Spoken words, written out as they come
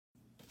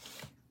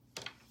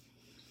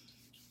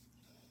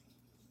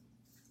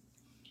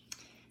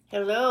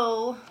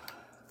Hello.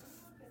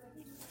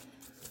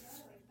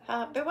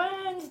 Happy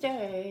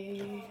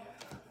Wednesday.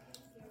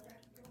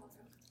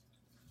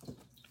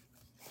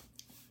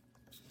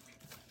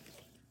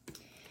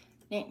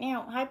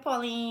 Now, hi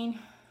Pauline.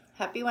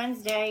 Happy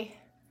Wednesday.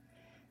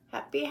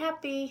 Happy.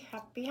 Hope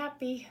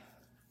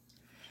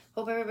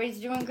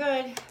everybody's doing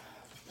good.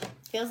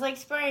 Feels like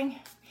spring.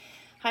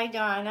 Hi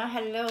Donna.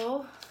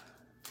 Hello.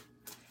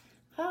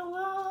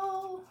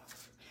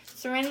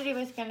 Serenity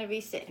was going to be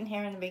sitting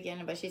here in the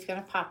beginning, but she's going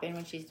to pop in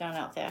when she's done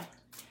out there.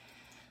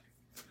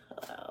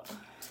 Hello.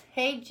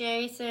 Hey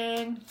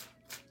Jason.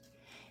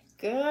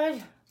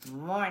 Good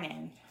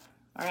morning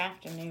or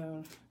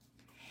afternoon.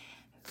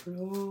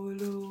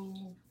 Hello.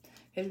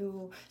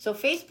 So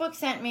Facebook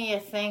sent me a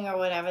thing or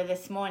whatever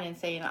this morning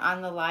saying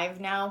on the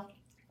live now,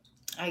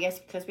 I guess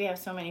because we have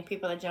so many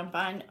people that jump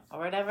on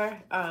or whatever,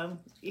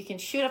 you can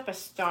shoot up a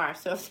star.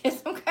 So if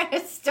there's some kind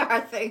of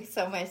star thing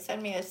somewhere,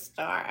 send me a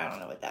star. I don't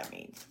know what that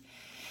means.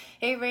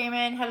 Hey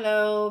Raymond,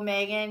 hello,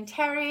 Megan,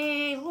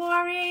 Terry,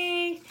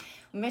 Lori,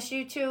 we miss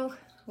you too.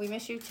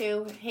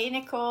 Hey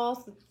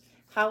Nicole,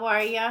 how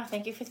are ya?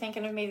 Thank you for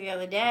thinking of me the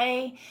other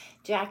day.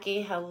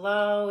 Jackie,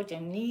 hello.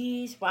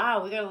 Denise,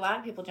 wow, we got a lot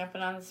of people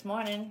jumping on this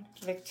morning.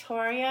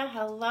 Victoria,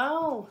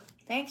 hello.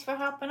 Thanks for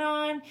hopping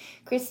on.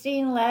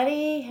 Christine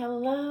Letty,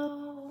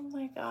 hello. Oh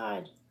my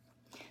God.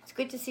 It's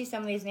good to see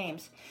some of these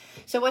names.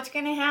 So what's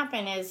going to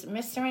happen is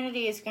Miss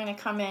Serenity is going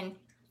to come in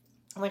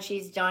when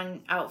she's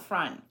done out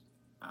front.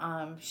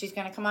 She's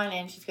going to come on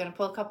in. She's going to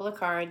pull a couple of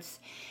cards.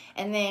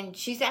 And then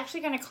she's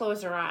actually going to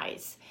close her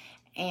eyes.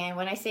 And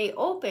when I say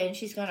open,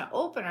 she's going to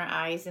open her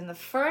eyes. And the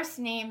first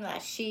name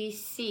that she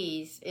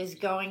sees is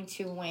going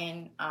to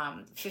win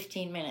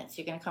 15 minutes.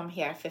 You're going to come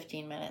here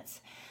 15 minutes.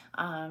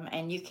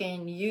 And you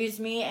can use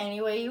me any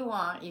way you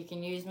want. You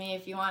can use me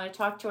if you want to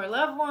talk to a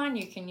loved one.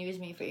 You can use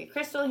me for your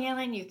crystal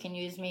healing. You can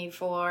use me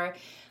for,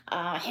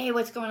 hey,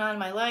 what's going on in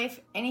my life?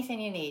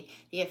 Anything you need.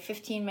 You get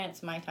 15 minutes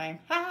of my time.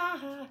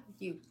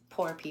 You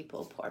poor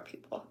people.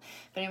 But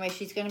anyway,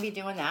 she's going to be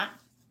doing that.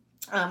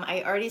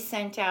 I already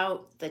sent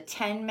out the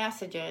 10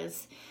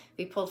 messages.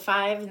 We pulled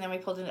 5 and then we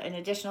pulled an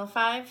additional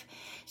 5.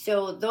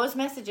 So those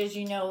messages,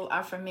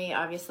 are from me,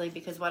 obviously,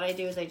 because what I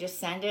do is I just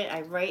send it.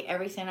 I write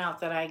everything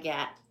out that I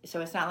get. So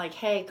it's not like,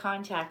 hey,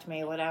 contact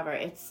me, whatever.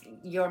 It's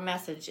your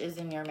message is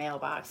in your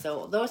mailbox.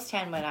 So those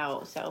 10 went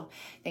out. So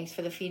thanks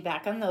for the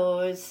feedback on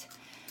those.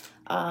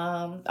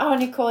 Oh,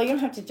 Nicole, you don't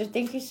have to just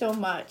thank you so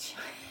much.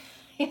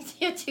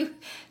 You're too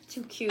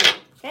cute.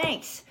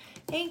 Thanks.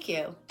 Thank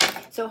you.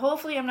 So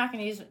hopefully I'm not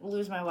going to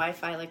lose my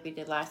Wi-Fi like we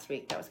did last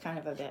week. That was kind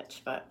of a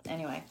bitch, but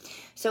anyway.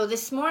 So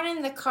this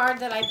morning, the card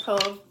that I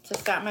pulled to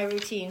start my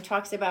routine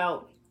talks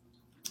about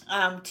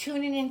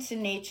tuning into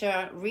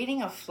nature,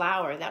 reading a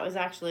flower. That was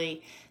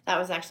actually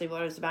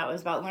what it was about. It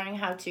was about learning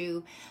how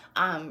to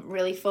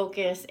really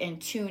focus and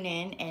tune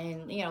in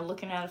and,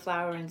 looking at a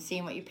flower and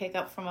seeing what you pick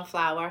up from a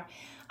flower.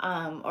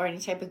 Or any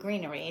type of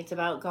greenery. It's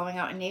about going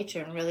out in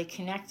nature and really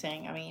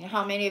connecting. I mean,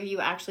 how many of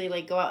you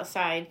actually go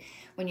outside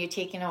when you're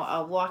taking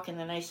a walk in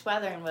the nice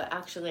weather and will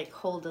actually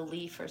hold a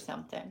leaf or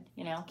something?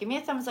 Give me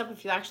a thumbs up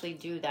if you actually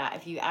do that.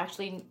 If you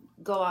actually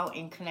go out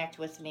and connect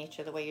with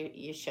nature the way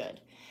you should.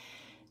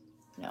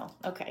 No,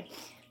 okay.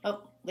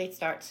 Oh, late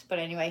starts. But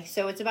anyway,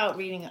 so it's about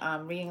reading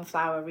a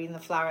flower, reading the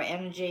flower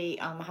energy,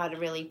 how to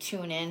really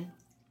tune in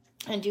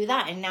and do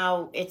that. And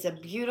now it's a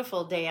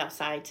beautiful day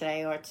outside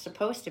today, or it's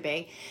supposed to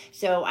be.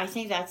 So I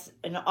think that's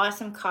an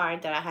awesome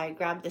card that I had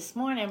grabbed this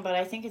morning, but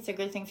I think it's a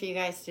good thing for you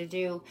guys to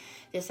do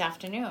this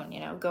afternoon.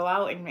 Go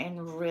out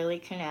and really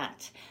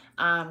connect.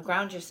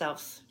 Ground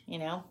yourselves, who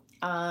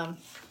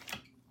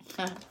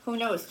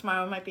knows,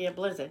 tomorrow might be a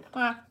blizzard,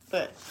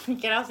 but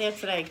get out there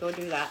today, go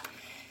do that.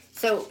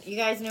 So you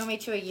guys know me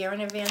to a year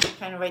in advance to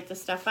kind of write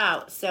this stuff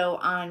out. So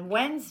on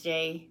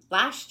Wednesday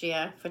last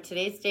year, for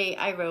today's date,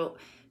 I wrote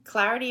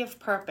clarity of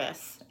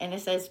purpose, and it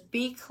says,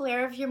 be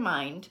clear of your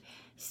mind,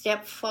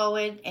 step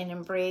forward and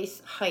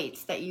embrace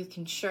heights that you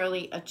can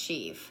surely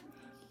achieve.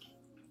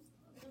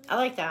 I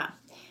like that.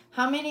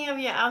 How many of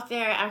you out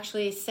there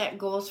actually set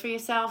goals for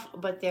yourself,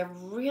 but they're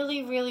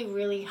really, really,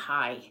 really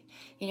high?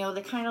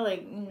 They're kind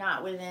of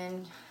not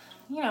within,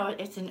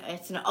 it's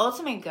an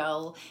ultimate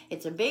goal.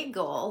 It's a big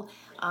goal,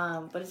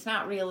 but it's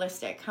not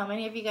realistic. How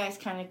many of you guys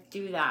kind of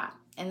do that?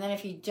 And then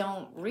if you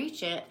don't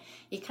reach it,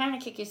 you kind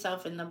of kick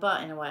yourself in the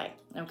butt in a way,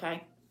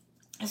 okay?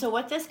 So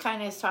what this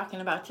kind of is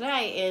talking about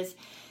today is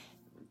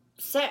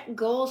set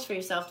goals for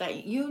yourself that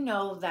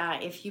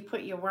that if you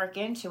put your work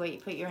into it, you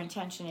put your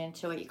intention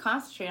into it, you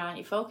concentrate on it,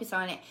 you focus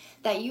on it,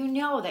 that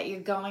that you're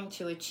going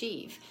to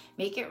achieve.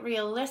 Make it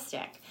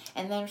realistic.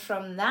 And then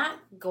from that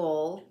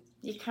goal,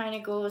 it kind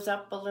of goes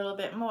up a little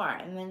bit more.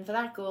 And then for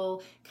that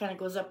goal, kind of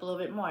goes up a little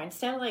bit more.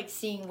 Instead of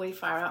seeing way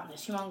far out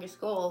this humongous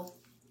goal,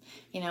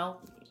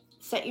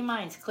 set your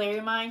minds, clear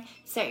your mind,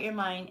 set your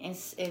mind, and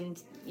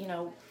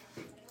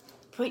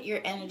put your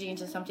energy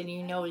into something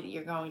that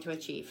you're going to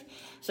achieve.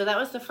 So that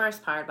was the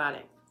first part about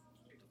it.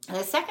 And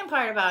the second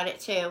part about it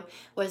too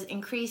was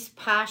increased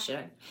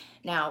passion.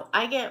 Now,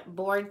 I get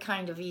bored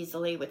kind of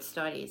easily with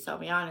studies, I'll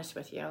be honest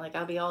with you. Like,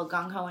 I'll be all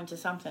gung-ho into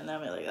something, and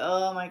I'll be like,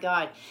 oh my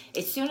God.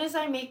 As soon as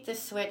I make the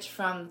switch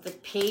from the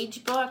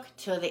page book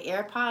to the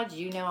AirPods,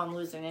 you know I'm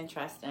losing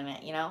interest in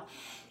it, you know?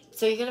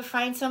 So you're going to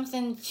find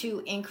something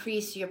to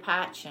increase your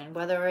passion,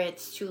 whether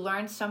it's to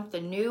learn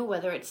something new,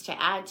 whether it's to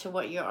add to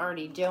what you're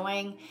already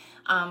doing.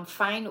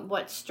 Find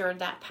what stirred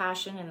that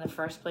passion in the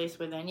first place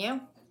within you.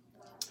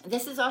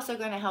 This is also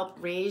going to help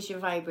raise your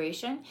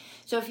vibration.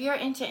 So if you're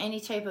into any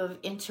type of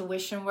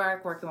intuition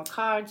work, working with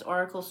cards,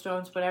 oracle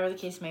stones, whatever the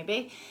case may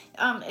be,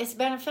 it's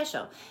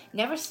beneficial.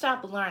 Never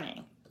stop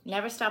learning.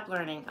 Never stop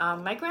learning.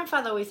 My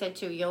grandfather always said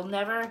too, you'll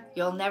never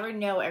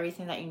know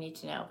everything that you need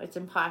to know. It's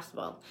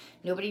impossible.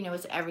 Nobody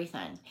knows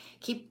everything.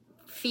 Keep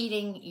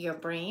feeding your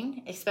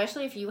brain,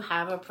 especially if you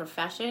have a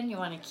profession. You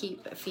want to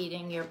keep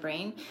feeding your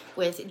brain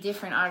with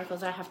different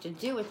articles that have to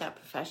do with that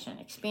profession,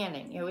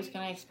 expanding. You're always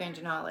going to expand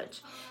your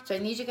knowledge. So I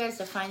need you guys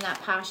to find that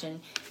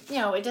passion. You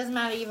know, it doesn't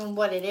matter even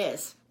what it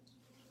is.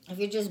 If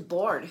you're just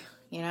bored,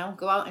 you know,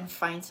 go out and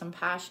find some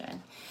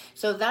passion.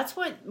 So that's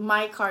what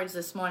my cards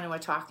this morning were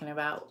talking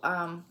about.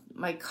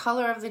 My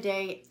color of the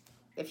day,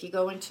 if you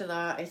go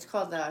into it's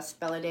called the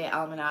Spell a Day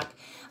Almanac.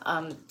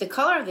 The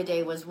color of the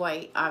day was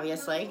white,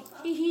 obviously.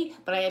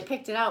 But I had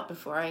picked it out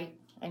before I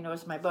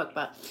noticed my book.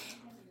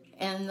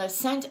 And the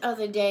scent of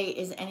the day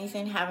is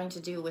anything having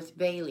to do with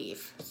bay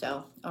leaf,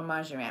 or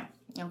marjoram,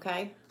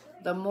 okay?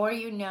 The more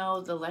you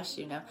know, the less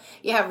you know.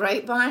 Yeah,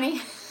 right,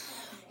 Bonnie?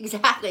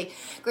 Exactly.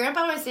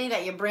 Grandpa would say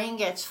that your brain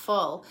gets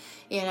full,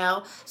 you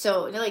know?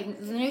 So,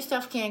 like, the new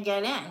stuff can't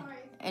get in.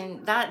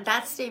 And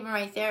that statement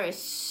right there is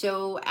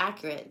so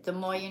accurate. The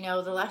more you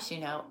know, the less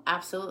you know.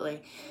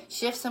 Absolutely.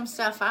 Shift some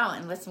stuff out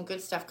and let some good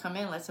stuff come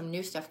in. Let some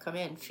new stuff come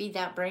in. Feed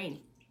that brain.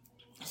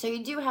 So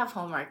you do have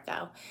homework,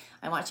 though.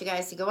 I want you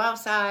guys to go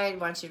outside. I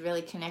want you to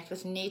really connect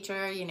with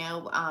nature, you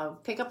know.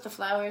 Pick up the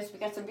flowers. We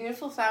got some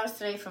beautiful flowers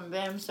today from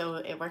Bim, so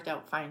it worked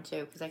out fine,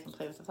 too, because I can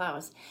play with the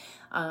flowers.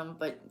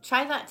 But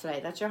try that today.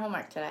 That's your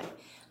homework today.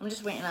 I'm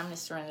just waiting on Miss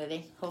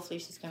Serenity. Hopefully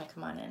she's going to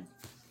come on in.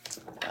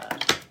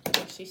 I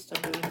think she's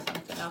still doing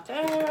something out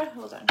there.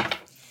 Hold on.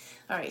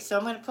 All right, so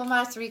I'm going to pull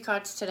my 3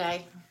 cards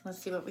today. Let's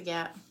see what we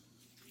got.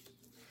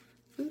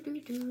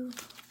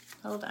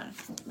 Hold on.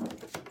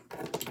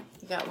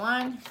 You got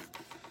 1,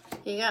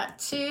 you got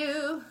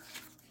 2,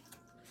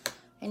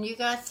 and you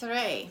got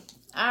 3.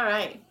 All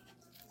right.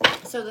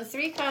 So the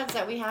 3 cards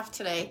that we have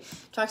today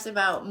talks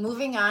about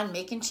moving on,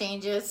 making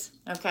changes.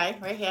 Okay,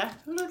 right here.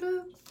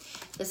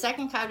 The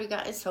second card we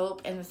got is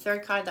hope, and the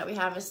third card that we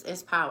have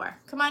is power.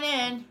 Come on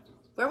in.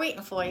 We're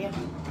waiting for you.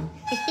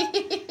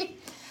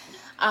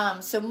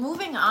 So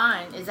moving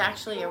on is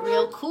actually a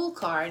real cool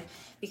card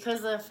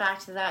because of the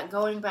fact that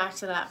going back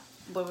to that,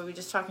 what we were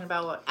just talking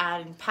about,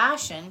 adding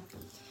passion,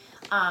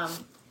 a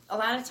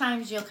lot of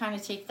times you'll kind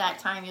of take that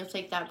time, you'll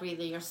take that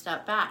breather, you'll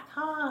step back.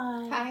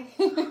 Hi.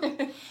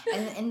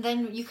 and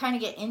then you kind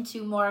of get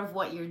into more of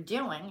what you're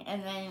doing.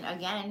 And then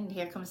again,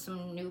 here comes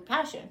some new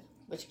passion,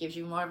 which gives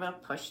you more of a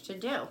push to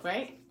do,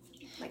 right?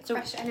 Like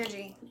fresh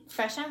energy.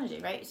 Fresh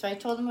energy, right? So I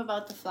told them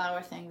about the flower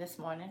thing this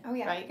morning. Oh,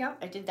 yeah. Right? Yep.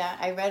 I did that.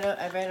 I read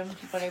them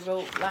what I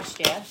wrote last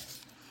year.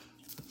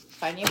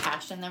 Find your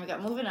passion. Then we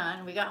got moving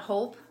on. We got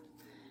hope.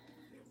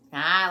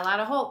 A lot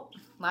of hope.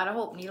 A lot of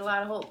hope. Need a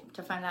lot of hope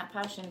to find that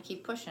passion to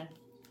keep pushing.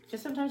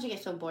 Because sometimes you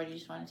get so bored you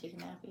just want to take a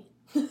nappy.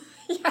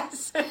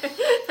 Yes.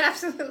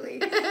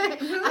 Absolutely. I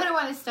don't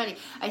want to study.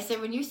 I said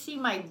when you see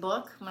my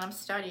book, when I'm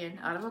studying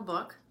out of a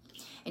book,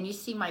 and you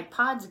see my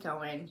pods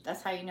going,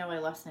 that's how you know I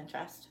lost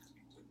interest.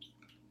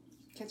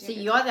 See,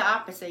 you're the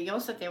opposite. You'll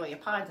sit there with your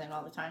pods in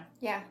all the time.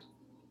 Yeah.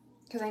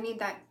 Because I need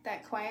that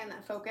quiet and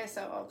that focus,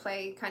 so I'll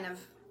play kind of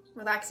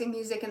relaxing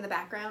music in the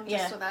background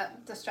just so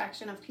that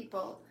distraction of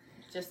people.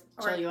 Just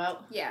chill you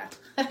out. Yeah.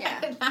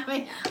 Yeah.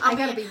 I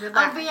gotta be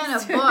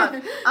relaxed.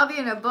 I'll be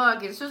in a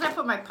book. And as soon as I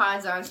put my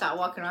pods on and start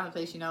walking around the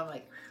place, you know, I'm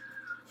like,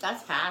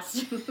 that's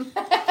fast.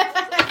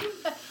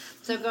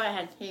 So go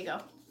ahead. Here you go.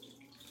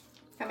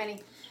 How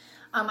many?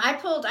 I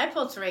pulled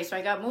 3. So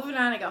I got moving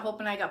on, I got hope,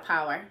 and I got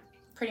power.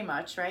 Pretty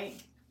much, right?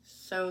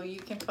 So you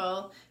can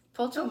pull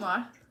 2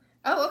 more.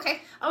 Oh,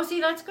 okay. Oh,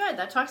 see, that's good.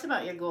 That talks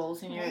about your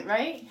goals and your,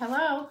 right?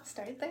 Hello.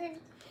 Start there.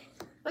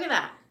 Look at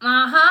that.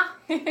 Uh-huh.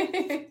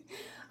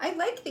 I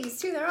like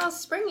these too. They're all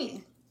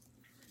springy.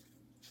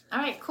 All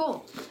right,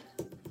 cool.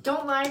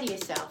 Don't lie to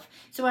yourself.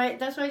 So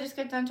that's what I just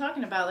got done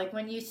talking about. Like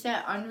when you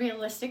set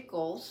unrealistic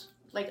goals,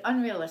 like by,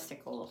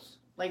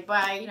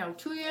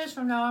 2 years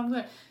from now, I'm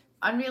going to,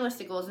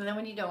 unrealistic goals, and then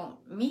when you don't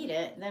meet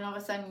it, then all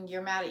of a sudden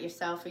you're mad at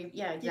yourself. You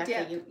dip.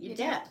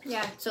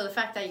 Yeah. So the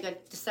fact that you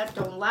got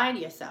deception, don't lie to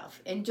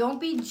yourself, and don't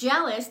be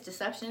jealous.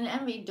 Deception and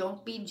envy.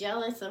 Don't be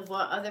jealous of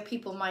what other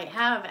people might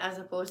have as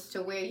opposed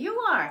to where you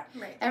are.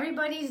 Right.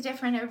 Everybody's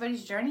different.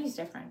 Everybody's journey is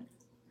different.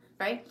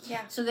 Right.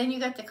 Yeah. So then you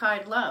got the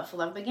card love.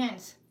 Love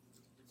begins.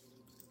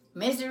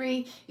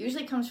 Misery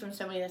usually comes from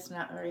somebody that's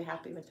not very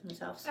happy with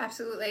themselves.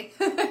 Absolutely.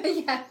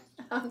 Yeah.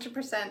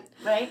 100%.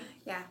 Right?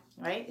 Yeah.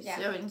 Right? Yeah.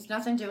 So it's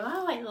nothing to,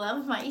 oh, I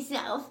love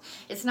myself.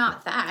 It's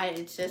not that.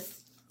 It's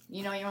just,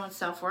 you know your own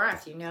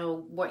self-worth. You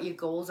know what your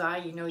goals are.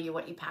 You know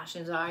what your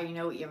passions are. You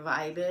know what your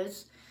vibe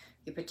is.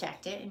 You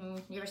protect it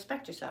and you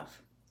respect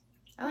yourself.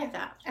 I like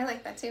that. I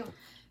like that too.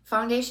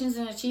 Foundations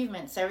and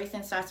achievements.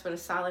 Everything starts with a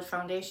solid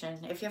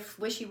foundation. If you're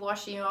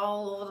wishy-washy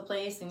all over the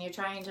place and you're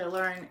trying to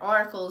learn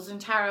oracles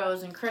and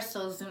tarots and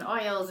crystals and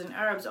oils and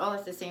herbs all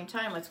at the same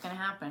time, what's going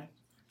to happen?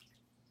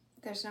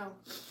 There's no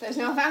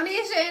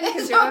foundation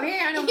because you're over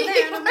here and over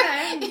there and over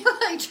there. You're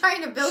like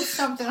trying to build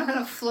something on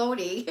a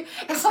floaty.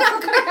 It's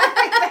not going to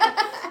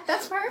work.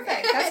 That's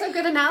perfect. That's a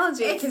good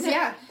analogy because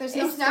there's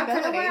no it's not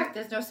going stability. to work.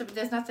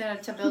 There's nothing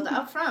to build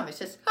up from. It's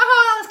just,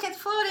 let's get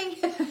floating.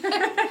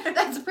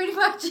 That's pretty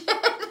much it.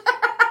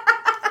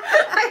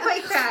 I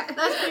like that.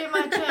 That's pretty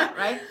much it,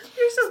 right?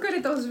 You're so good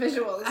at those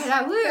visuals.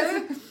 I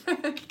know.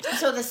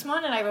 So this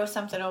morning I wrote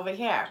something over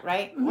here,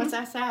 right? Mm-hmm. What's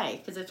that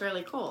say? Because it's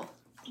really cool.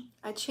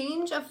 A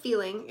change of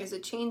feeling is a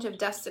change of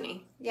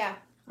destiny. Yeah.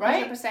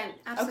 Right? 100%.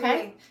 Absolutely.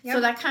 Okay. Yep.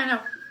 So that kind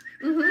of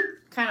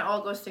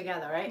all goes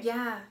together, right?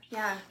 Yeah.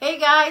 Yeah. Hey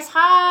guys,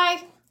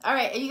 hi. All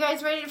right, are you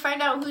guys ready to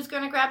find out who's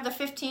going to grab the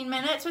 15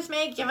 minutes with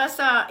me? Give us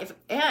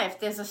if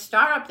there's a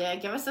star up there,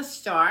 give us a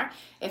star.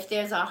 If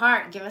there's a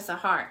heart, give us a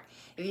heart.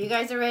 If you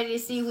guys are ready to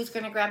see who's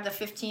going to grab the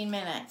 15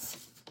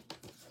 minutes.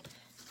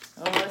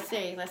 Oh, let's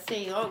see.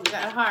 Oh, we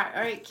got a heart.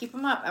 All right, keep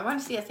them up. I want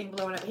to see that thing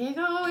blowing up. Here you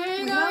go.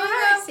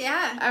 Nice,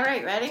 yeah. All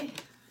right, ready?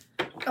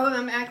 Oh,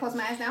 I'm going to close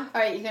my eyes now? All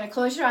right, you're going to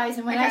close your eyes.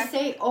 And when I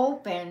say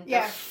open,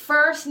 the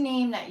first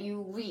name that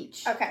you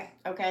reach.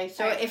 Okay,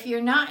 so if you're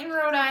not in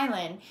Rhode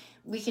Island,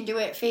 we can do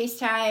it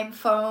FaceTime,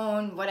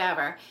 phone,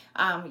 whatever.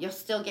 You'll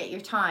still get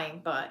your time.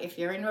 But if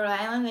you're in Rhode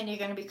Island, then you're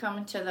going to be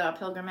coming to the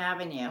Pilgrim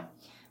Avenue.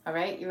 All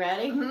right, you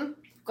ready? Mm-hmm.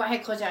 Go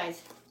ahead, close your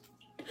eyes.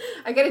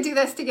 I got to do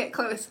this to get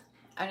close.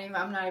 I'm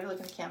not even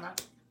looking at the camera.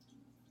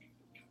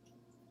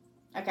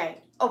 Okay,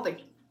 open.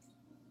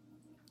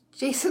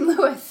 Jason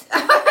Lewis.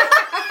 Oh,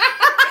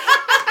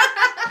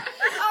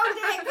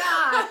 thank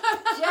God.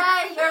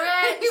 Jay, you're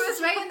in. He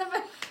was right in the...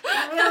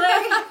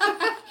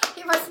 Really?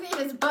 He must need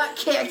his butt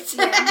kicked.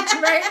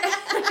 Right?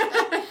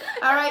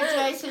 All right,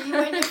 Jay, so you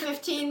win your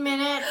 15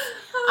 minutes.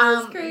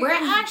 That's great. We're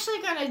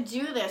actually going to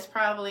do this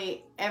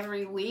probably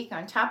every week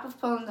on top of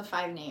pulling the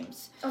 5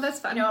 names. Oh, that's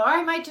fun. You know, or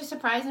I might just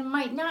surprise and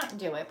might not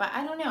do it, but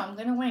I don't know. I'm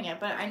going to wing it.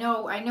 But I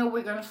know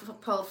we're going to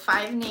pull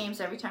 5 names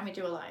every time we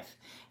do a live.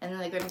 And then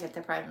they're going to get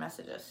their private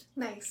messages.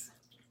 Nice.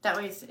 That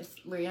way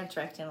we're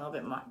interacting a little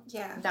bit more.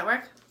 Yeah. Does that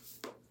work?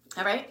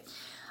 All right.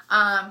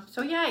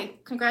 So, yay.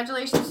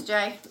 Congratulations,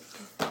 Jay.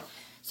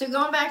 So,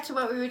 going back to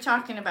what we were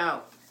talking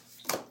about.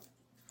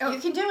 Oh. You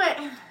can do it.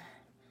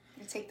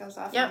 Take those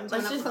off. Yep.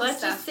 Let's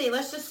just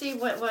see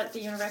what the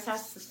universe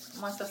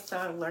wants us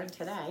to learn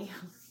today.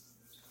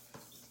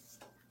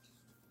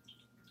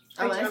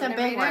 Oh, that's a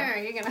big one. Are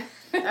you gonna?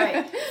 All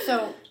right.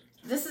 So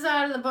this is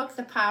out of the book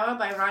The Power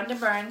by Rhonda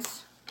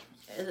Burns.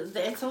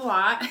 It's a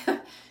lot.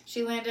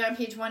 She landed on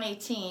page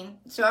 118.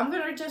 So I'm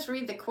gonna just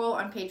read the quote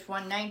on page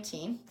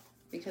 119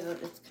 because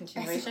of its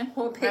continuation.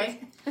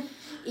 Right?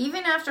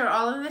 Even after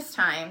all of this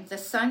time, the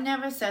sun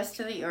never says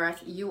to the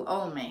earth, "You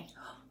owe me."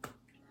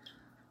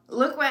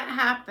 Look what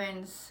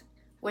happens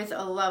with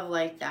a love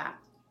like that.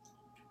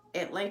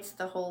 It lights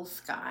the whole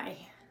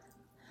sky.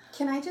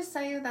 Can I just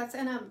tell you that's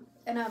in a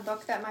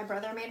book that my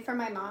brother made for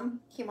my mom?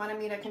 He wanted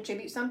me to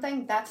contribute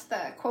something. That's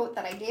the quote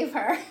that I gave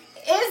her. Is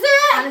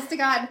it? Honest to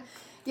God.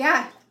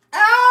 Yeah.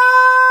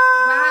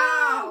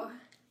 Oh!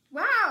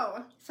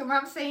 Wow. So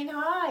Mom's saying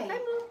hi. Hi,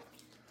 Mom.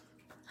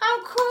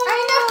 How cool.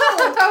 I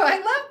know. Oh, I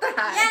love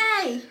that.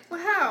 Yay.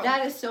 Wow.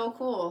 That is so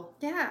cool.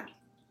 Yeah.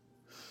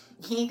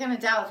 You ain't gonna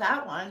doubt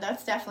that one.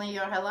 That's definitely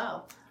your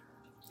hello.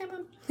 Hi,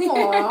 Mom.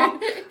 Aww.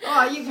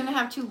 Oh, you're gonna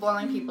have 2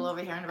 bowling people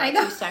over here in about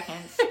 2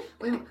 seconds.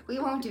 We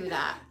won't do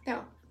that.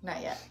 No.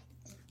 Not yet.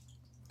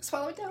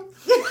 Swallow it down.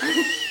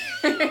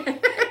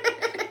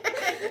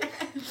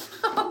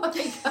 Oh my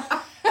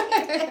God.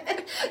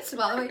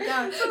 Swallow it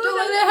down. Don't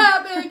let it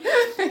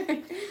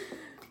happen.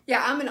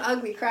 Yeah, I'm an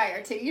ugly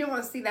crier too. You don't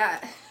want to see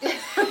that.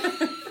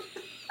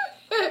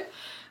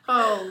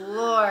 Oh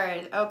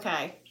Lord.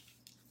 Okay.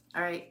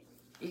 All right.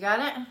 You got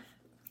it?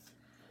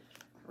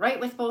 Write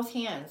with both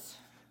hands.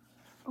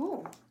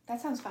 Oh,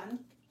 that sounds fun.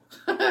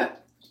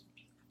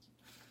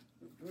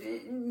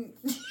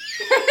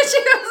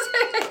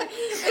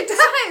 It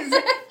does.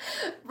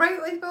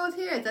 Write with both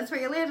hands. That's what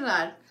you landed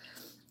on.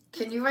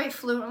 Can you write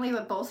fluently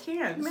with both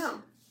hands?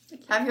 No.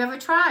 Have you ever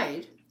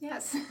tried?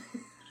 Yes.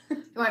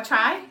 You want to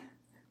try?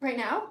 Right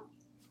now?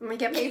 Let me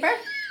get paper.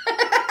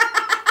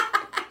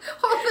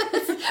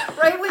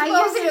 Write with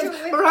both hands.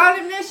 We're on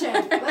a mission.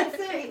 Let's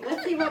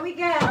see what we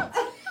get.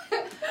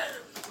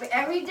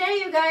 Every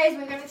day, you guys,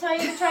 we're going to tell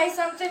you to try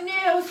something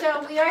new.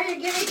 So we are your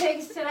guinea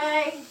pigs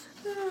today.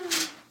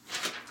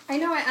 I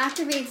know it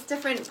activates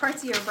different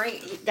parts of your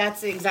brain.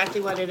 That's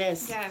exactly what it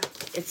is. Yeah.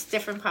 It's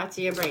different parts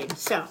of your brain.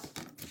 So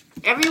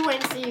every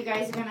Wednesday, you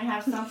guys are going to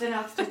have something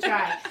else to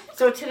try.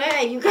 So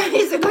today, you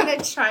guys are going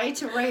to try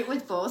to write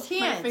with both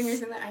hands. My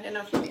fingers in there. I don't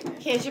know if you made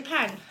it. Here's your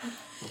pen.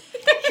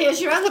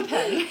 Here's your other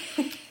pen.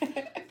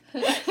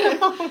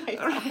 Oh my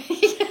God. All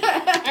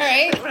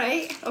right.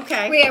 Right?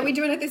 Okay. Wait, are we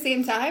doing it at the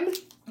same time?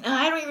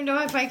 I don't even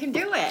know if I can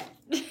do it.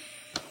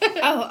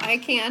 Oh, I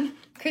can.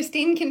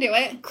 Christine can do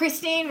it.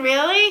 Christine,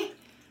 really?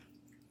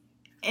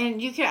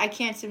 And you can, I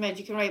can't submit,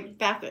 you can write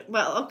back.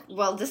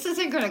 Well, this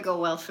isn't going to go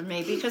well for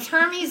me because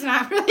Hermes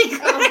not really good.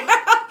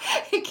 Oh.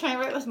 Can I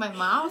write with my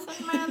mouth?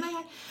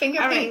 Finger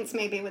paints,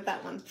 maybe, with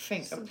that one.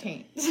 Finger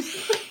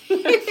paints.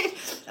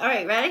 All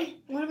right, ready?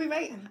 What are we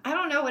writing? I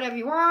don't know, whatever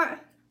you want.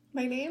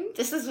 My name?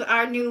 This is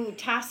our new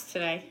task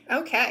today.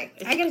 Okay.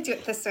 I got to do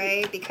it this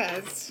way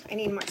because I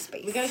need more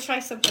space. We got to try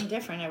something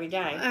different every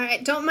day. All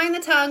right. Don't mind the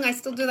tongue. I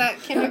still do that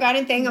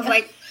kindergarten thing of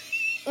like,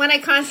 when I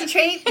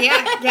concentrate,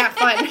 yeah,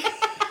 fun.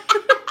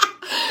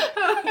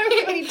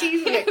 Everybody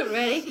teases it.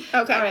 Ready?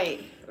 Okay. All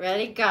right.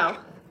 Ready? Go.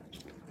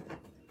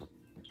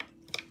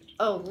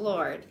 Oh,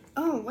 Lord.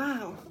 Oh,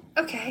 wow.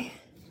 Okay.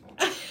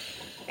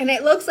 And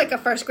it looks like a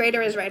first grader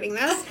is writing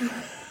this.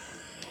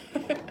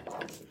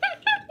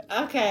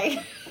 Okay.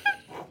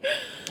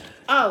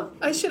 Oh,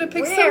 I should have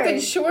picked weird. something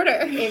shorter.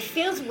 It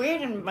feels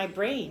weird in my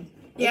brain.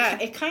 Yeah.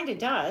 It kind of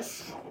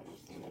does.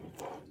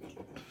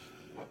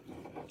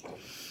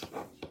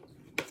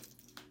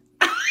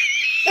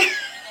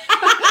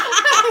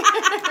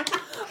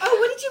 Oh,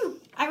 what did you...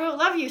 I wrote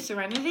love you,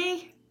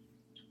 Serenity.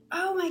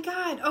 Oh, my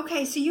God.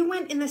 Okay, so you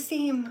went in the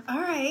same... All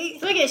right.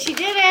 Look at, she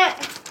did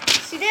it.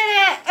 She did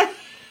it.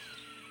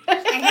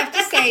 I have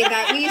to say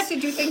that we used to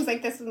do things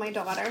like this with my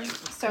daughter.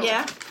 So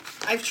yeah.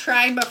 I've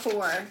tried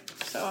before,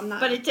 so I'm not...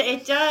 But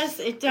it does.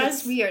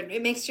 It's weird.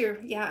 It makes you...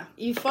 Yeah.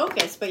 You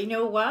focus, but you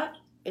know what?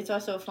 It's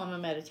also a form of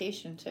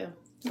meditation, too.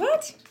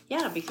 What?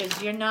 Yeah,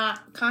 because you're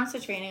not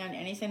concentrating on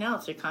anything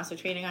else. You're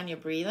concentrating on your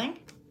breathing.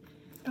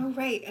 Oh,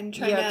 right. And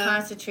trying You're to...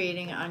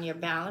 concentrating on your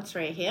balance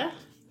right here.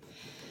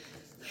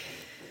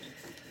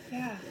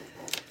 Yeah.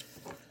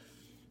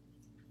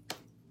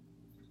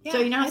 So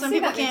you know how some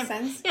people can't...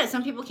 sense. Yeah,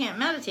 some people can't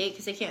meditate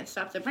because they can't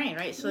stop their brain,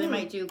 right? So they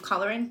might do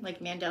coloring,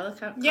 like Mandela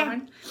coloring. Yeah.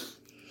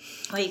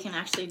 Or you can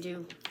actually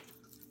do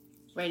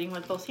writing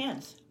with both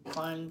hands.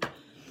 1,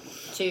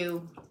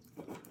 2,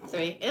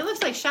 3. It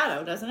looks like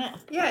shadow, doesn't it?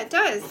 Yeah, it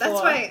does. 4, That's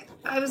why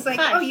I was like,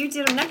 5. oh, you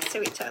did them next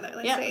to each other.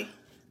 Let's see.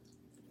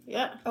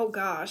 Yeah. Oh,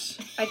 gosh.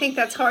 I think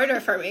that's harder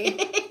for me.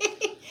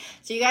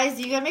 So you guys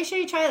got to make sure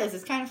you try this.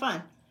 It's kind of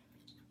fun.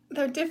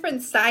 They're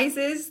different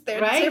sizes.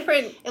 They're right?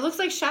 different. It looks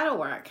like shadow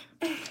work.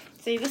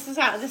 See, this is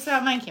how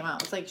mine came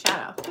out. It's like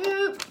shadow.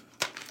 Boop.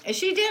 And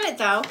she did it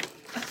though.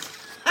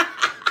 I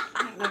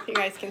don't know if you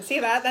guys can see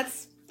that.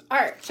 That's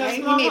art. So right?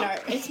 it's more, made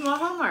art. It's more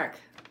homework.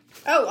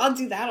 Oh, I'll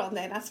do that all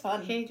day. That's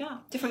fun. Here you go.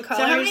 Different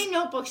colors. So how many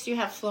notebooks do you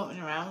have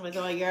floating around with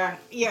all your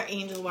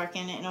angel work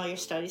in it and all your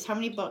studies? How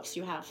many books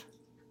do you have?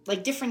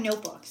 Like different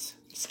notebooks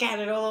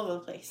scattered all over the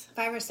place.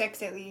 5 or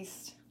 6 at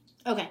least.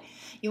 Okay.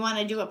 You want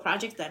to do a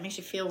project that makes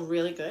you feel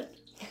really good?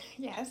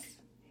 Yes.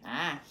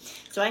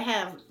 So I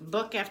have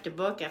book after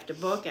book after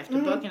book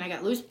after book, and I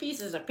got loose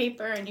pieces of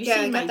paper, and you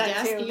see my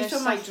desk, you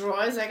saw my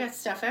drawers, I got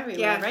stuff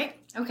everywhere, right?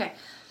 Okay.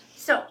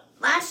 So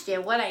last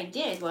year, what I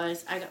did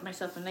was I got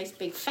myself a nice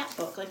big fat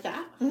book like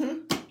that,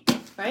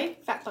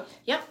 right? Fat book.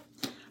 Yep.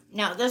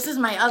 Now this is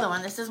my other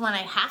one. This is one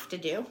I have to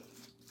do.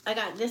 I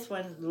got this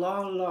one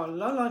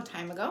long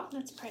time ago.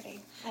 That's pretty.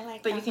 I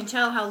like But you can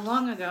tell how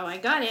long ago I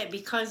got it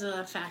because of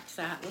the fact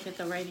that, look at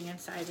the writing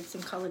inside. It's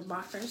in colored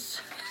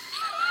markers.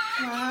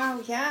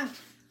 Wow, yeah.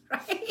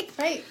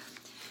 Right.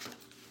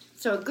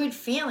 So a good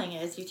feeling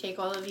is you take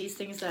all of these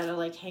things that are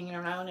like hanging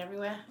around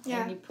everywhere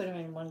and you put them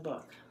in one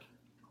book.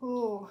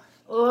 Ooh.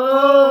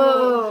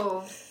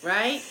 Oh.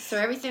 Right? So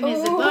everything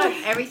is a book.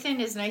 Everything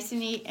is nice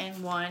and neat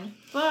in one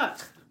book.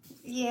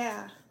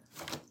 Yeah.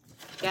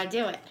 Gotta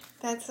do it.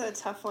 That's a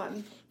tough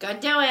one.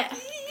 Gotta do it.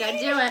 Gotta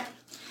do it.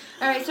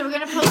 All right, so we're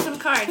going to pull some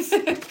cards.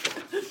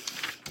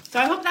 So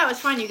I hope that was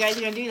fun. You guys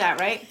are going to do that,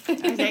 right?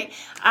 Okay.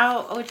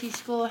 Our OT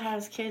school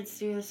has kids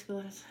do the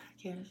school has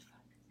kids.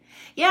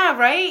 Yeah,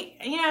 right?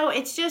 You know,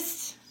 it's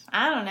just,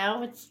 I don't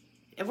know.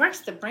 It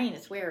works the brain.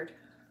 It's weird.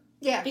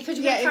 Yeah. Because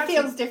you it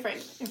feels different.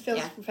 It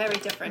feels very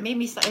It different. made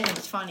me, it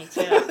was funny,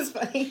 too. It was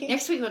funny.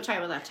 Next week we'll try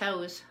it with our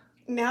toes.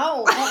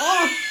 No.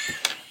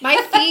 My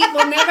feet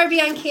will never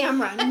be on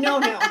camera. No.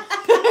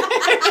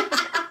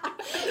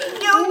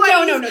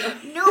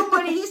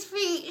 Nobody's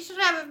feet should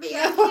ever be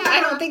on camera.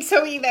 I don't think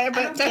so either,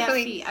 but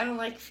definitely. I don't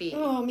like feet.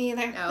 Oh, me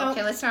either. No,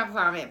 okay, let's not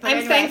vomit. But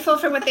I'm thankful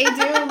for what they do,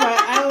 but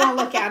I don't want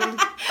to look at them.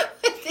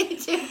 What they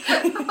do?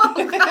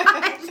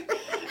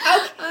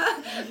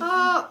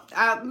 Oh,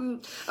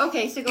 God.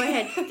 Okay, so go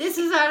ahead. This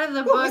is out of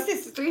the book,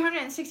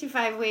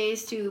 365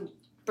 Ways to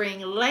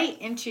Bring Light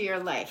into Your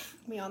Life.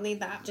 We all need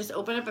that. Just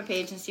open up a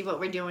page and see what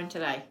we're doing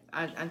today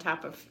on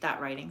top of that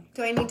writing.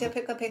 Do I need to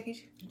pick a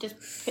page? Just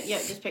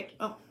pick.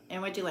 Oh,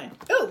 and what'd you learn?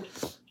 Oh,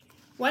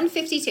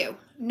 152.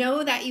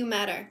 Know that you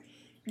matter.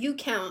 You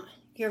count.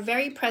 Your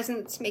very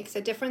presence makes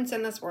a difference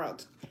in this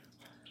world.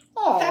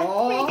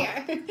 Aww.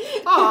 Right here.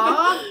 Aww.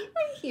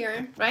 Right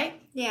here.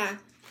 Right? Yeah.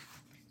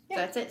 So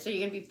that's it. So you're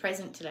going to be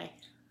present today.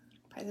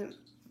 Present.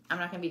 I'm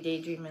not going to be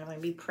daydreaming. I'm going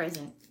to be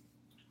present.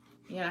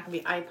 You're not going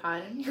to be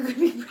iPodding. You're going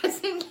to be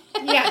present.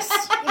 Yes.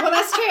 Well,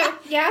 that's true.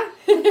 Yeah.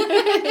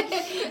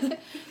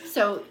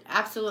 So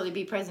absolutely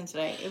be present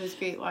today. It was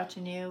great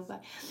watching you.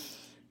 But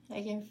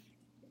again,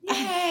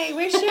 yay,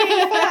 we're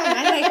sharing fun.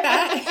 I like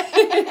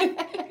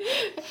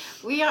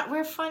that.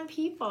 We're fun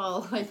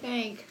people, I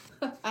think.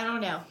 I don't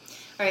know.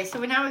 All right, so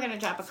now we're going to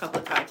drop a couple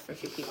of cards for a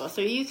few people.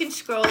 So you can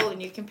scroll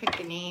and you can pick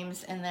the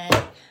names, and then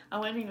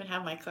I don't even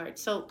have my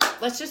cards. So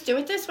let's just do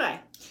it this way,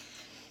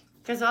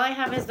 because all I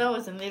have is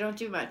those, and they don't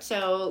do much.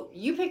 So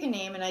you pick a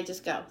name, and I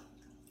just go.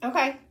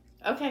 Okay.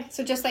 Okay.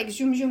 So just like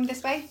zoom zoom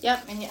this way?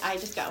 Yep, and I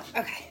just go.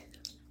 Okay.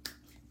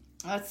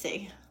 Let's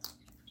see.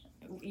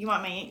 You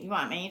want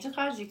my angel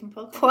cards? You can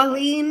pull.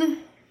 Pauline,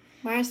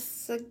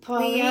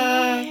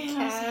 Marsaglia,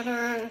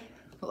 Catter.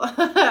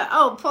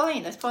 Oh,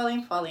 Pauline. That's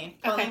Pauline.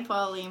 Okay.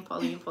 Pauline.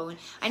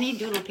 I need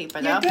doodle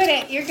paper, though.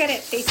 You're good at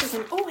faces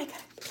and... Oh, my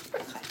God.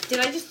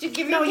 Did I just give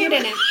you No, you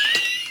didn't.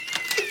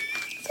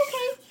 It's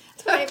okay.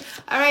 It's okay.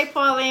 All right,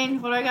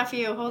 Pauline. What do I got for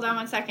you? Hold on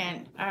one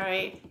second. All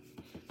right.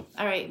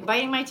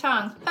 Biting my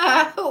tongue.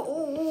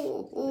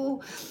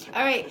 All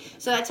right.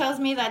 So that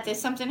tells me that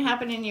there's something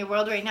happening in your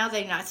world right now that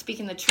you're not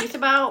speaking the truth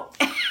about.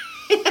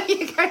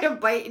 You're kind of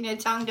biting your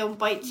tongue. Don't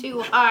bite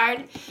too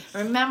hard.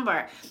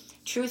 Remember,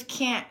 truth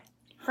can't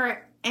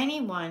hurt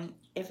anyone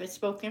if it's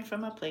spoken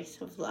from a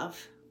place of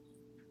love.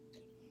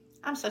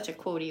 I'm such a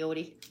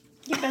quotey-otie.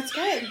 Yeah, that's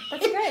good.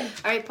 That's good.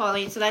 All right,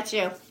 Pauline, so that's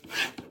you.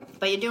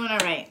 But you're doing all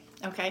right.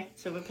 Okay,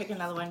 so we'll pick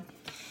another one.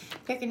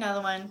 Actually,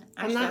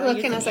 I'm not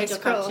looking as I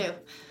scroll. Too.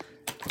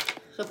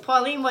 So,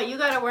 Pauline, what you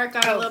got to work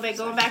on a little bit,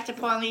 going back to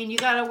Pauline, you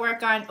got to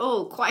work on,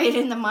 quiet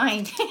in the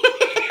mind.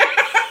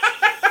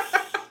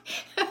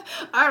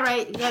 All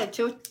right, yeah,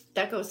 two,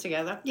 that goes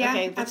together. Yeah,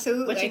 okay,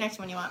 absolutely. What's your next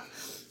one you want?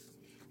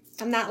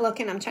 I'm not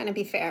looking. I'm trying to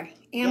be fair.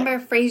 Amber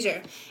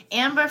Fraser.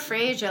 Amber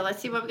Fraser. Let's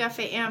see what we got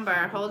for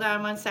Amber. Hold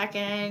on one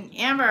second.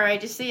 Amber, I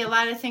just see a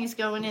lot of things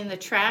going in the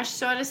trash,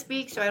 so to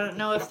speak. So I don't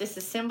know if this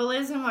is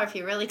symbolism or if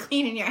you're really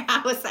cleaning your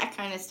house, that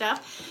kind of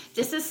stuff.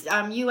 This is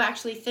you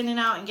actually thinning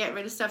out and get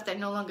rid of stuff that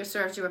no longer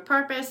serves you a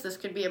purpose. This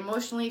could be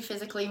emotionally,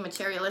 physically,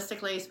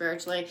 materialistically,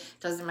 spiritually.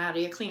 Doesn't matter.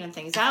 You're cleaning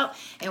things out.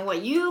 And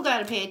what you got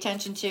to pay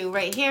attention to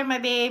right here, my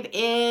babe,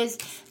 is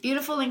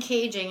beautiful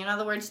engaging. In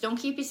other words, don't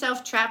keep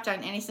yourself trapped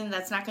on anything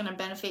that's not going to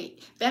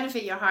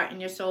benefit your heart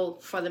and your soul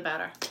for the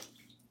better.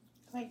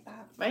 I like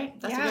that. Right?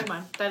 That's a good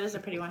one. That is a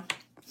pretty one.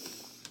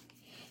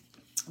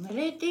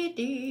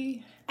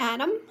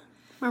 Adam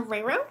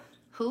Marrero?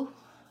 Who?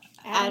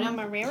 Adam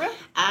Marrero?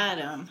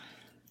 Adam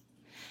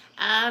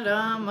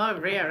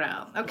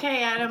Marrero.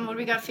 Okay, Adam, what do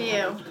we got for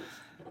you?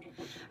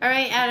 All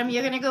right, Adam,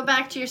 you're going to go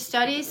back to your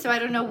studies, so I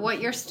don't know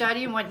what you're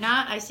studying and what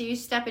not. I see you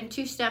stepping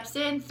 2 steps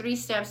in, 3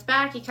 steps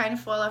back. You kind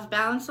of fall off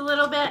balance a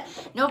little bit.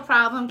 No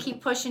problem.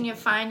 Keep pushing. You're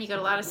fine. You got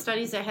a lot of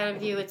studies ahead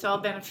of you. It's all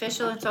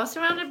beneficial. It's all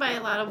surrounded by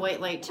a lot of white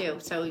light, too.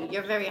 So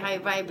you're very high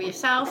vibe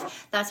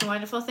yourself. That's a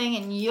wonderful thing.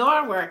 And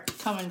your work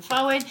coming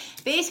forward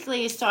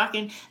basically is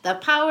talking the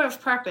power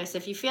of purpose.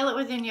 If you feel it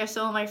within your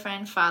soul, my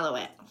friend, follow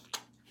it.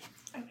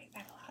 I like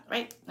that a lot.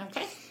 Right?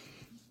 Okay.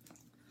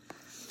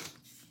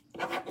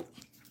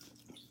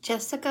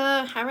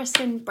 Jessica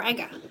Harrison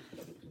Braga.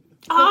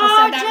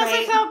 Oh,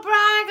 Jessica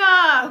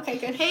Braga. Okay,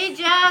 good. Hey,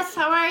 Jess,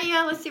 how are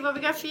you? Let's see what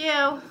we got for you.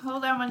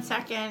 Hold on one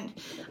second.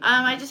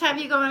 I just have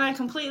you going on a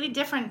completely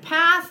different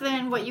path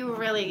than what you were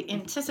really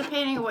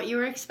anticipating or what you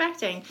were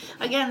expecting.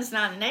 Again, it's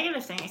not a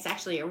negative thing. It's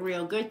actually a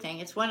real good thing.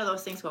 It's one of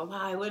those things where,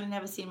 wow, I would have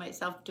never seen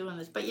myself doing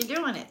this, but you're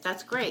doing it.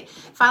 That's great.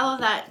 Follow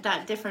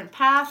that different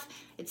path.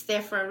 It's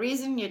there for a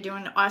reason. You're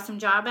doing an awesome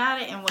job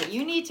at it. And what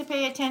you need to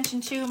pay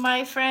attention to,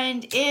 my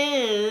friend,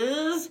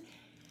 is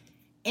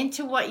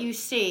into what you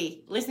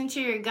see. Listen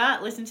to your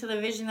gut. Listen to the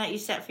vision that you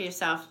set for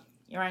yourself.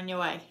 You're on your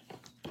way.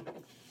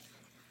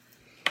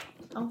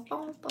 Oh.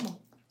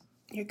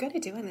 You're good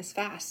at doing this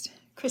fast.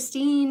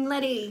 Christine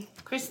Letty.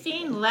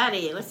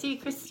 Let's see,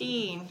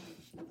 Christine,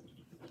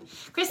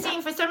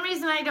 for some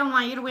reason I don't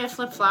want you to wear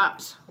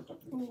flip-flops.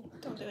 Ooh,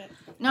 don't do it.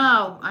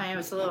 No, I know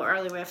it's a little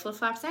early to wear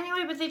flip-flops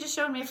anyway, but they just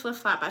showed me a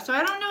flip-flop. So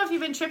I don't know if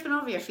you've been tripping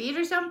over your feet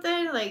or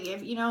something. Like,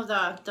 if you know,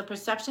 the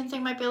perception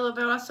thing might be a little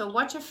bit off. So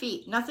watch your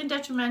feet. Nothing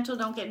detrimental.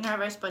 Don't get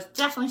nervous, but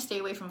definitely stay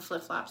away from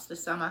flip-flops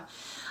this summer.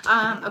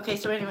 Okay,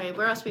 so anyway,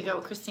 where else we go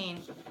with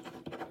Christine?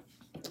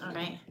 All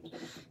right.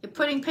 You're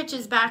putting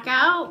pictures back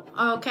out.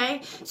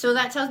 Okay. So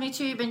that tells me,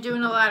 too, you've been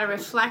doing a lot of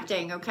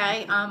reflecting.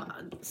 Okay.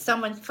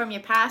 Someone from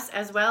your past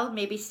as well,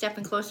 maybe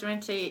stepping closer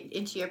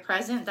into your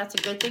present. That's a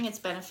good thing. It's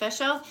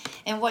beneficial.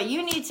 And what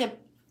you need to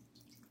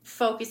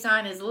focus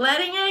on is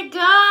letting it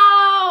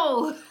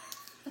go.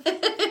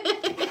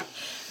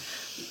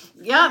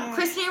 Yep.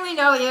 Christine, we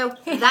know you.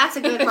 That's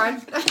a good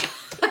one.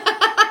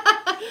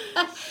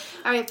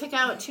 All right. Pick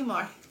out 2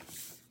 more.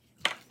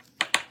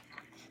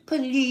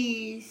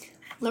 Please.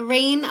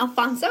 Lorraine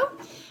Alfonso.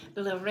 I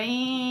love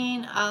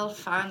writing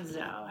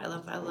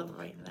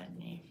that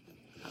name.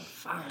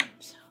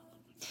 Alfonso.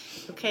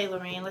 Okay,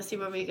 Lorraine, let's see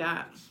what we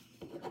got.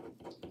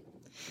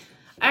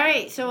 All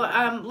right, so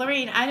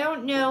Lorraine, I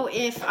don't know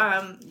if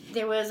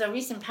there was a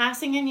recent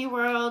passing in your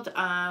world,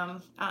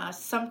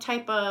 some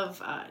type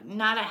of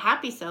not a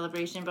happy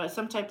celebration, but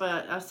some type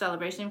of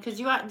celebration, because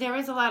there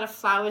is a lot of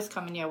flowers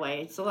coming your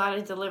way. It's a lot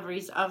of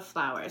deliveries of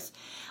flowers.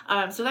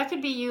 So that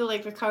could be you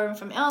like recovering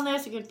from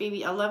illness. It could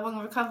be a loved one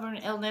recovering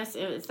from illness.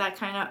 It's that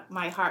kind of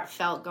my heart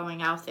felt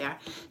going out there.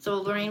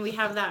 So Lorraine, we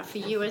have that for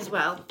you as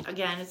well.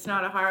 Again, it's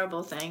not a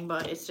horrible thing,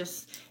 but it's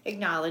just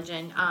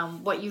acknowledging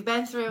what you've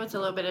been through. It's a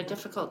little bit of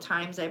difficult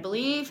times, I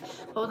believe.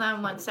 Hold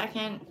on one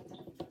second.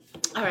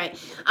 All right.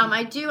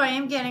 I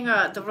am getting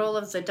the roll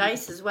of the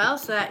dice as well.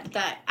 So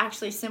that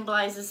actually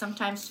symbolizes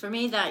sometimes for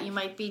me that you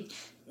might be,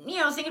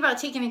 thinking about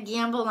taking a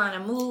gamble on a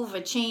move,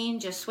 a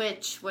change, a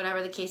switch,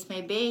 whatever the case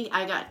may be.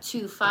 I got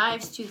 2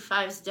 5s, 2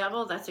 5s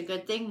double. That's a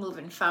good thing.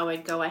 Moving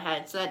forward, go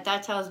ahead. So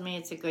that tells me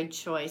it's a good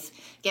choice.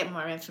 Get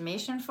more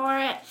information for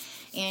it.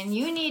 And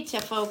you need to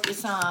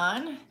focus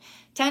on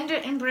tender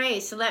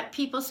embrace. So let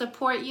people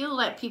support you.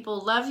 Let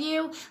people love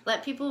you.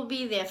 Let people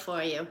be there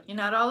for you. You're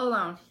not all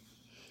alone.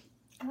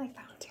 I like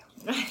that one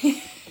too.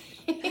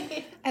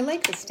 I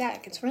like this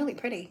deck. It's really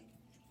pretty.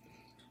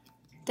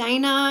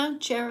 Dina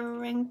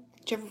Jarenka?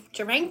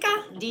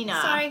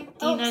 Dina. Sorry.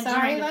 Dina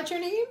sorry Jarenka. about your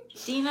name.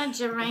 Dina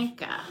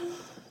Jarenka.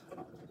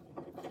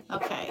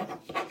 Okay.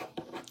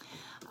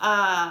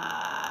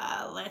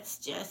 Let's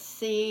just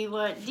see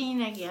what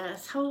Dina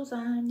gets. Hold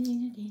on,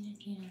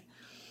 Dina.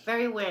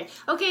 Very weird.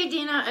 Okay,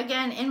 Dina,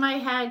 again, in my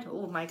head,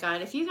 oh my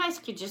God, if you guys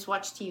could just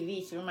watch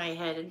TV through my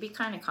head, it'd be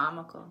kind of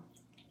comical.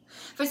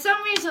 For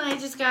some reason, I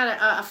just got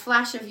a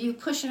flash of you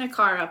pushing a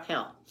car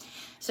uphill.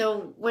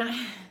 So when,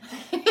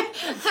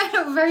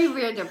 very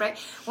random, right?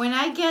 When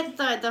I get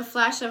the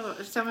flash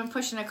of someone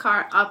pushing a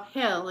car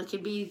uphill, it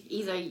could be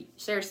either,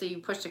 seriously, you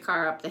pushed a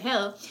car up the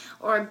hill,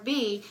 or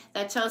B,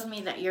 that tells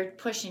me that you're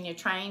pushing, you're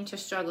trying to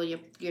struggle,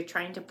 you're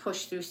trying to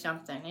push through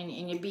something,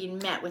 and you're being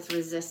met with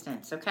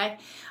resistance, okay?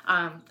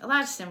 A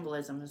lot of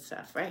symbolism and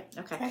stuff, right?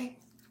 Okay. Right.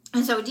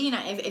 And so, Dina,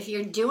 if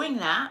you're doing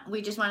that,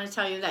 we just want to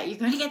tell you that you're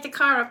going to get the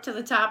car up to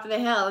the top of the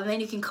hill, and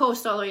then you can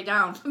coast all the way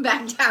down,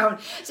 back down.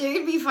 So you're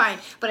going to be fine.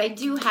 But I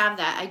do have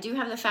that. I do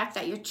have the fact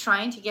that you're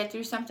trying to get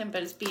through something,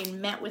 but it's being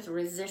met with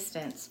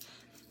resistance.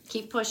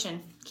 Keep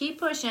pushing. Keep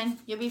pushing.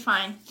 You'll be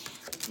fine.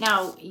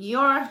 Now, you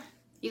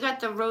got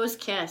the rose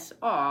kiss.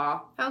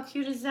 Aw, how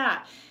cute is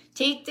that?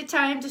 Take the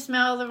time to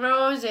smell the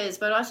roses,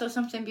 but also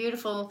something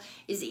beautiful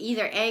is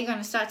either A, going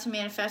to start to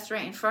manifest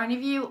right in front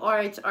of you, or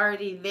it's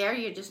already there.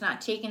 You're just not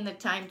taking the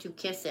time to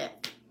kiss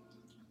it.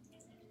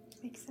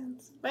 Makes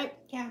sense. Right?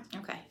 Yeah.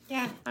 Okay.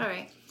 Yeah. All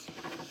right.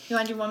 You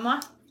want to do one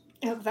more?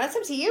 Oh, that's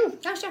up to you.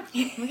 Oh, sure.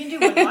 We can do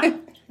one more,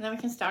 and then we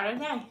can start our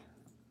day.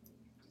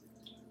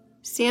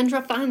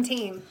 Sandra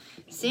Fontaine.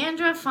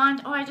 Sandra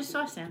Font. Oh, I just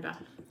saw Sandra.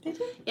 Did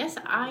you? Yes,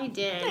 I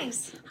did.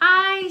 Nice.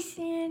 Hi,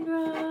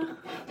 Sandra.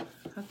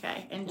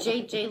 Okay, and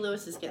J.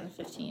 Lewis is getting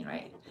 15,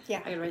 right? Yeah.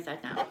 I gotta write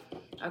that down.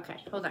 Okay,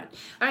 hold on.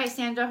 All right,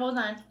 Sandra, hold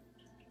on.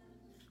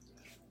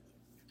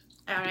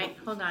 All right,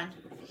 hold on.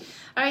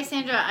 All right,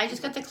 Sandra, I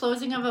just got the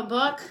closing of a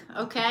book,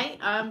 okay?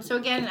 So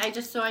again, I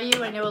just saw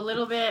you. I know a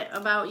little bit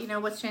about,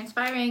 what's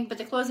transpiring, but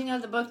the closing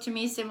of the book to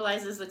me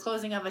symbolizes the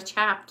closing of a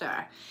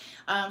chapter.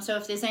 So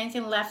if there's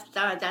anything left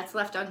that's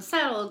left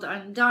unsettled,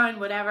 undone,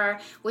 whatever,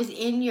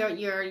 within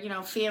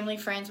your family,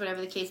 friends,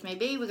 whatever the case may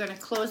be, we're going to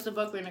close the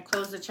book. We're going to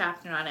close the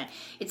chapter on it.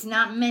 It's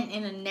not meant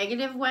in a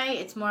negative way.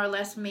 It's more or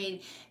less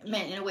meant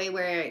in a way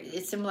where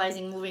it's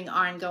symbolizing moving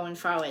on, going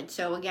forward.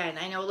 So again,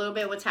 I know a little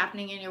bit what's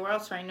happening in your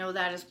world, so I know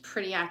that is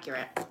pretty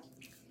accurate.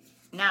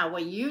 Now,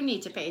 what you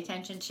need to pay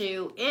attention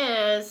to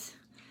is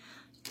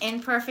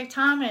imperfect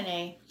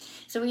harmony.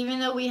 So even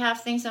though we have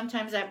things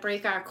sometimes that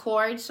break our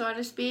chord, so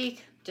to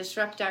speak,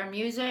 disrupt our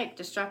music,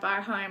 disrupt our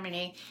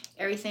harmony,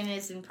 everything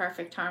is in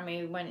perfect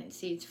harmony when it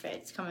sees fit.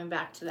 It's coming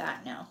back to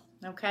that now.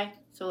 Okay?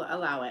 So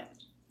allow it.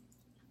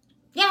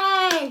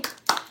 Yay!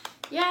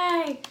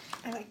 Yay!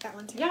 I like that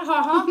one too. Yeah,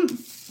 ha-ha.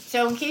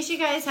 So in case you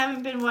guys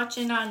haven't been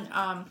watching on,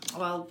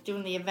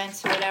 doing the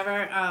events or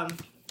whatever,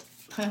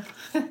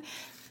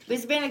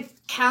 there's been a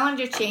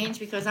calendar change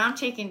because I'm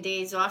taking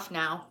days off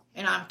now.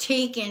 And I'm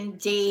taking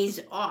days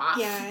off.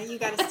 Yeah, you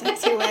got to stick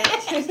to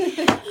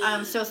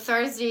it. So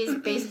Thursdays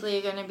basically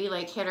are going to be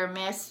like hit or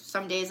miss.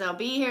 Some days I'll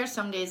be here.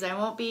 Some days I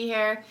won't be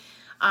here.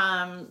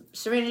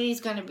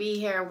 Serenity's going to be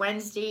here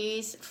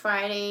Wednesdays,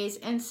 Fridays,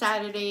 and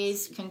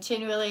Saturdays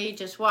continually.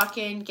 Just walk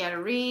in, get a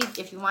read.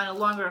 If you want a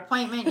longer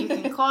appointment, you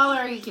can call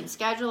her. You can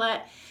schedule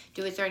it.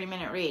 Do a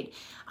 30-minute read.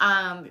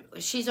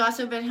 She's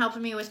also been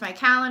helping me with my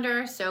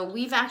calendar. So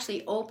we've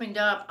actually opened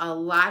up a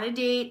lot of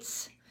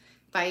dates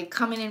by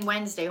coming in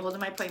Wednesday, holding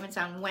my appointments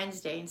on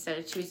Wednesday instead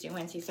of Tuesday,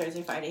 Wednesday,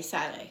 Thursday, Friday,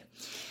 Saturday.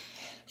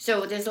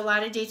 So there's a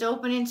lot of dates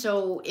opening.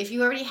 So if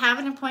you already have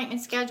an appointment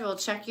scheduled,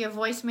 check your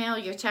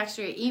voicemail, your text,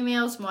 or your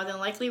emails. More than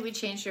likely, we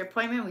changed your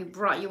appointment. We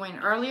brought you in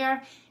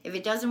earlier. If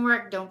it doesn't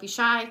work, don't be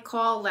shy.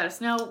 Call, let us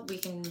know. We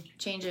can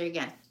change it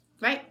again.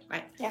 Right?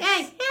 Right.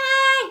 Yes.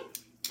 Yay!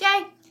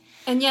 Yay! Yay!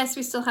 And yes,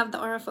 we still have the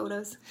aura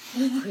photos.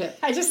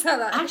 I just saw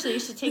that. Actually, you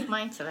should take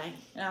mine today,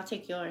 and I'll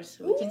take yours.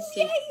 So we can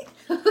see.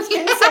 It's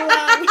been so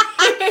long.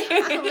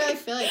 I don't really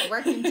feel like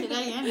working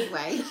today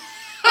anyway.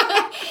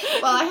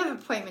 Well, I have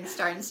appointments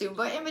starting soon,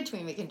 but in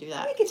between we can do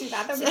that. We could do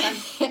that. That'd be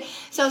fun.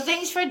 So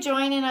thanks for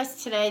joining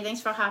us today.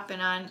 Thanks for hopping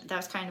on. That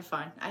was kind of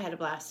fun. I had a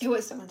blast. It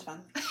was so much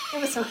fun.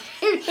 It was so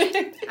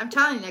I'm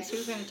telling you, next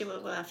week we're going to do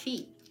it with our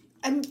feet.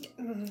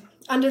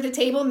 Under the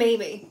table,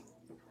 maybe.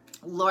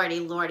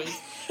 Lordy.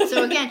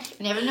 So again,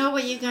 you never know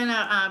what you're going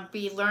to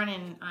be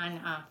learning on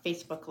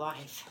Facebook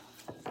Live.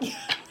 Yeah,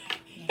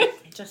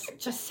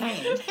 just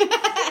saying.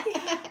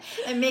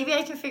 And maybe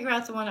I can figure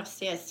out the one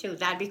upstairs too.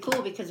 That'd be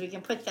cool because we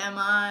can put them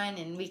on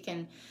and we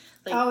can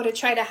to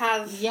try to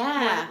have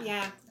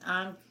yeah.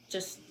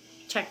 Just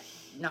check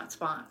not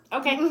spawn.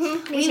 Okay.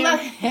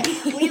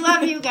 Mm-hmm. We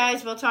love you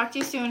guys. We'll talk to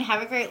you soon.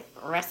 Have a great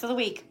rest of the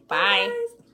week. Bye. Bye.